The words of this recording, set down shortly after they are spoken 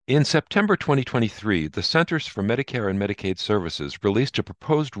In September 2023, the Centers for Medicare and Medicaid Services released a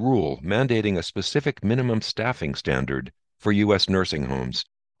proposed rule mandating a specific minimum staffing standard for U.S. nursing homes.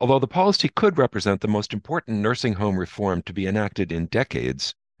 Although the policy could represent the most important nursing home reform to be enacted in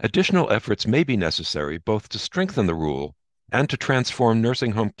decades, additional efforts may be necessary both to strengthen the rule and to transform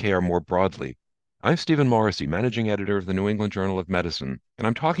nursing home care more broadly. I'm Stephen Morrissey, managing editor of the New England Journal of Medicine, and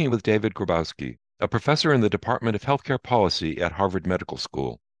I'm talking with David Grabowski, a professor in the Department of Healthcare Policy at Harvard Medical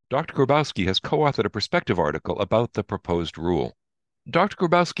School. Dr. Grabowski has co-authored a perspective article about the proposed rule. Dr.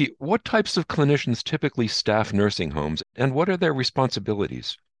 Grabowski, what types of clinicians typically staff nursing homes, and what are their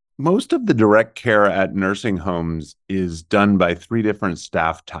responsibilities? Most of the direct care at nursing homes is done by three different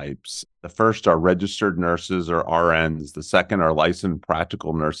staff types. The first are registered nurses or RNs. The second are licensed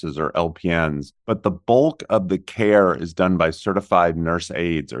practical nurses or LPNs. But the bulk of the care is done by certified nurse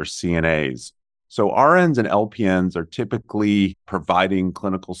aides or CNAs. So RNs and LPNs are typically providing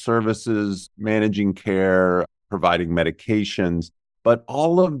clinical services, managing care, providing medications, but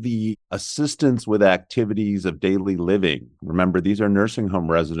all of the assistance with activities of daily living. Remember, these are nursing home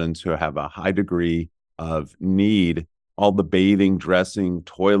residents who have a high degree of need. All the bathing, dressing,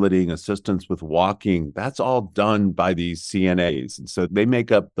 toileting, assistance with walking, that's all done by these CNAs. And so they make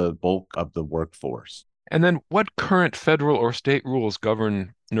up the bulk of the workforce. And then what current federal or state rules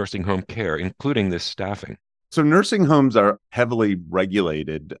govern nursing home care, including this staffing? So nursing homes are heavily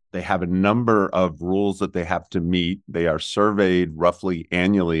regulated. They have a number of rules that they have to meet. They are surveyed roughly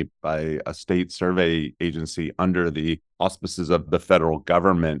annually by a state survey agency under the auspices of the federal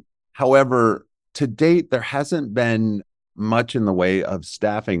government. However, to date, there hasn't been much in the way of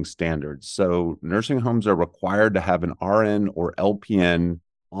staffing standards. So nursing homes are required to have an RN or LPN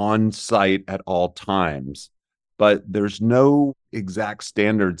on site at all times, but there's no exact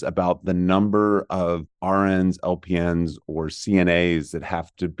standards about the number of RNs, LPNs, or CNAs that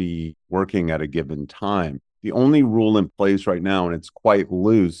have to be working at a given time. The only rule in place right now, and it's quite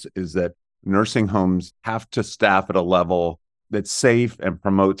loose, is that nursing homes have to staff at a level that's safe and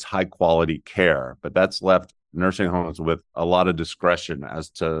promotes high quality care. But that's left nursing homes with a lot of discretion as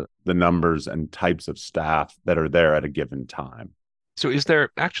to the numbers and types of staff that are there at a given time. So is there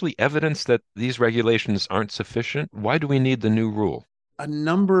actually evidence that these regulations aren't sufficient? Why do we need the new rule? A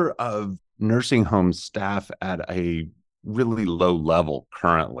number of nursing homes staff at a really low level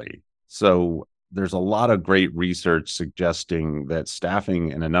currently. So there's a lot of great research suggesting that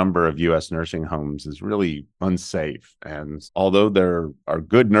staffing in a number of U.S. nursing homes is really unsafe. And although there are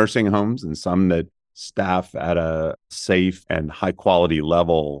good nursing homes and some that staff at a safe and high quality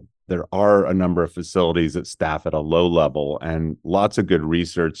level, there are a number of facilities that staff at a low level, and lots of good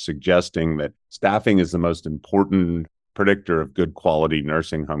research suggesting that staffing is the most important predictor of good quality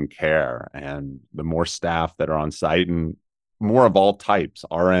nursing home care. And the more staff that are on site, and more of all types,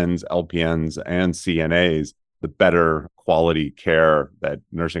 RNs, LPNs, and CNAs, the better quality care that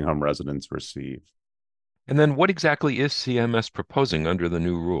nursing home residents receive. And then what exactly is CMS proposing under the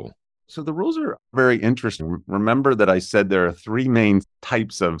new rule? So the rules are very interesting. Remember that I said there are three main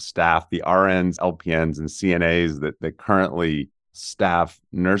types of staff, the RNs, LPNs, and CNAs that currently staff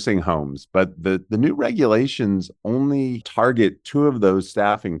nursing homes. But the new regulations only target two of those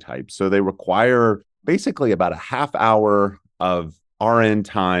staffing types. So they require basically about a half hour of RN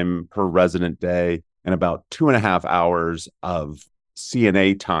time per resident day and about 2.5 hours of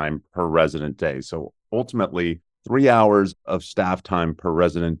CNA time per resident day. So ultimately, 3 hours of staff time per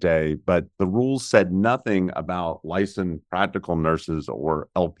resident day, but the rules said nothing about licensed practical nurses or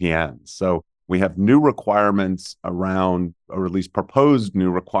LPNs. So we have new requirements around, or at least proposed new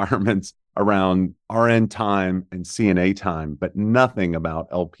requirements around RN time and CNA time, but nothing about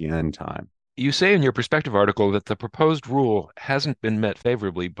LPN time. You say in your perspective article that the proposed rule hasn't been met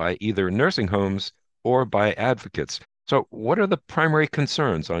favorably by either nursing homes or by advocates. So what are the primary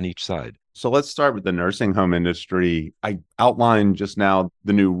concerns on each side? So let's start with the nursing home industry. I outlined just now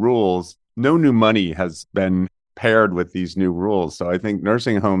the new rules. No new money has been paired with these new rules. So I think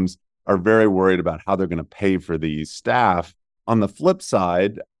nursing homes are very worried about how they're going to pay for these staff. On the flip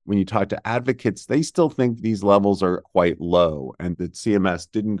side, when you talk to advocates, they still think these levels are quite low and that CMS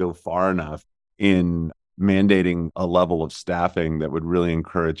didn't go far enough in mandating a level of staffing that would really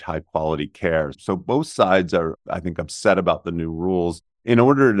encourage high quality care. So both sides are, I think, upset about the new rules. In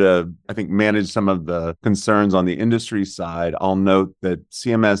order to, I think, manage some of the concerns on the industry side, I'll note that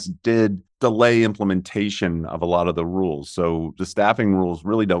CMS did delay implementation of a lot of the rules. So the staffing rules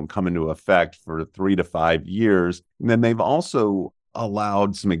really don't come into effect for 3 to 5 years. And then they've also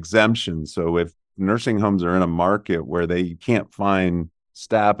allowed some exemptions. So if nursing homes are in a market where they can't find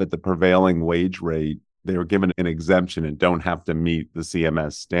staff at the prevailing wage rate, they were given an exemption and don't have to meet the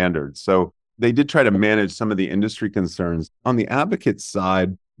CMS standards. So they did try to manage some of the industry concerns. On the advocate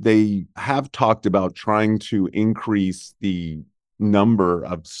side, they have talked about trying to increase the number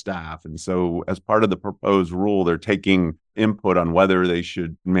of staff. And so, as part of the proposed rule, they're taking input on whether they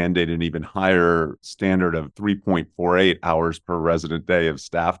should mandate an even higher standard of 3.48 hours per resident day of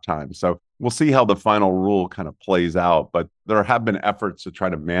staff time. So, we'll see how the final rule kind of plays out. But there have been efforts to try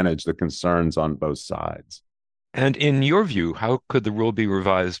to manage the concerns on both sides. And in your view, how could the rule be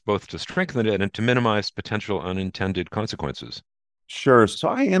revised both to strengthen it and to minimize potential unintended consequences? Sure. So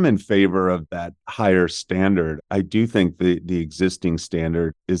I am in favor of that higher standard. I do think the existing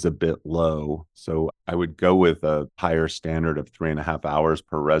standard is a bit low. So I would go with a higher standard of 3.5 hours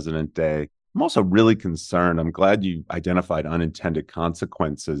per resident day. I'm also really concerned. I'm glad you identified unintended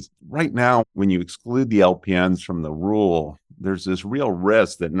consequences. Right now, when you exclude the LPNs from the rule, there's this real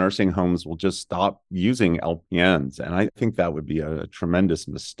risk that nursing homes will just stop using LPNs. And I think that would be a tremendous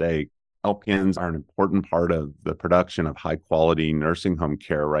mistake. LPNs are an important part of the production of high quality nursing home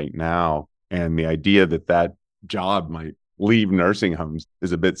care right now. And the idea that that job might leave nursing homes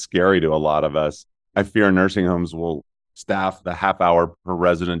is a bit scary to a lot of us. I fear nursing homes will staff the half hour per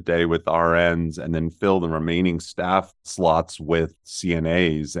resident day with RNs and then fill the remaining staff slots with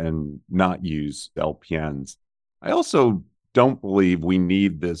CNAs and not use LPNs. I also don't believe we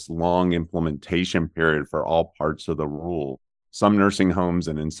need this long implementation period for all parts of the rule. Some nursing homes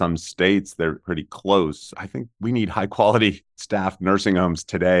and in some states, they're pretty close. I think we need high quality staffed nursing homes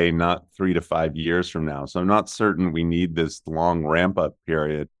today, not 3 to 5 years from now. So I'm not certain we need this long ramp up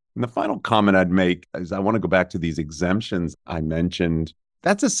period. And the final comment I'd make is I want to go back to these exemptions I mentioned.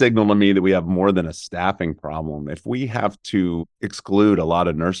 That's a signal to me that we have more than a staffing problem. If we have to exclude a lot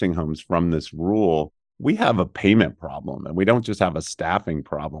of nursing homes from this rule, we have a payment problem, and we don't just have a staffing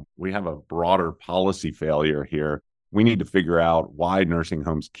problem. We have a broader policy failure here. We need to figure out why nursing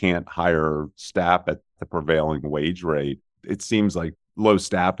homes can't hire staff at the prevailing wage rate. It seems like low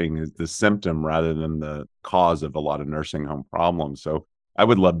staffing is the symptom rather than the cause of a lot of nursing home problems. So I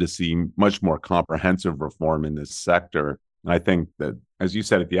would love to see much more comprehensive reform in this sector. And I think that, as you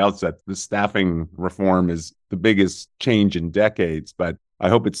said at the outset, the staffing reform is the biggest change in decades, but I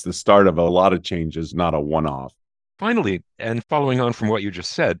hope it's the start of a lot of changes, not a one-off. Finally, and following on from what you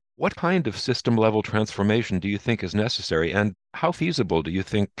just said, what kind of system level transformation do you think is necessary, and how feasible do you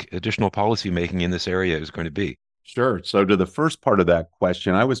think additional policymaking in this area is going to be? Sure. So, to the first part of that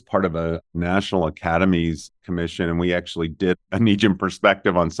question, I was part of a National Academies Commission, and we actually did a NEJM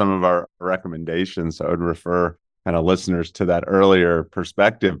perspective on some of our recommendations. So, I would refer kind of listeners to that earlier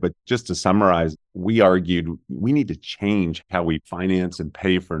perspective. But just to summarize, we argued we need to change how we finance and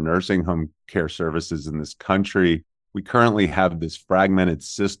pay for nursing home care services in this country. We currently have this fragmented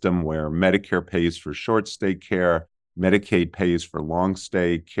system where Medicare pays for short stay care, Medicaid pays for long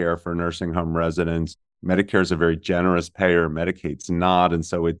stay care for nursing home residents. Medicare is a very generous payer, Medicaid's not. And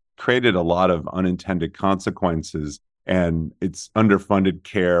so it created a lot of unintended consequences, and it's underfunded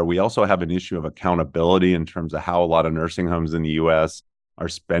care. We also have an issue of accountability in terms of how a lot of nursing homes in the US are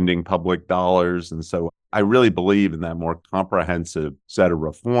spending public dollars. And so I really believe in that more comprehensive set of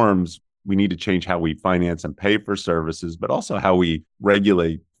reforms. We need to change how we finance and pay for services, but also how we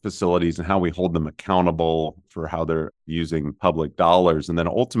regulate facilities and how we hold them accountable for how they're using public dollars. And then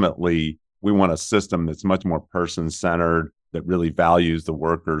ultimately, we want a system that's much more person-centered, that really values the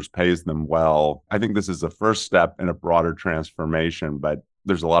workers, pays them well. I think this is the first step in a broader transformation, but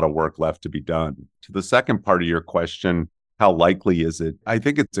there's a lot of work left to be done. To the second part of your question, how likely is it? I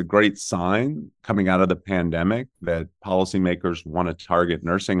think it's a great sign coming out of the pandemic that policymakers want to target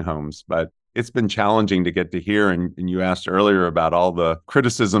nursing homes, but it's been challenging to get to here. And you asked earlier about all the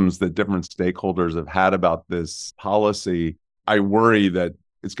criticisms that different stakeholders have had about this policy. I worry that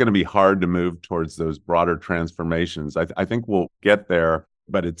it's going to be hard to move towards those broader transformations. I think we'll get there,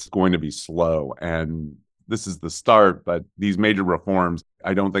 but it's going to be slow. And this is the start, but these major reforms,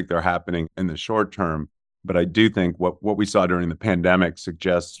 I don't think they're happening in the short term. But I do think what we saw during the pandemic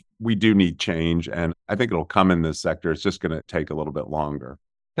suggests we do need change. And I think it'll come in this sector. It's just going to take a little bit longer.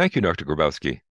 Thank you, Dr. Grabowski.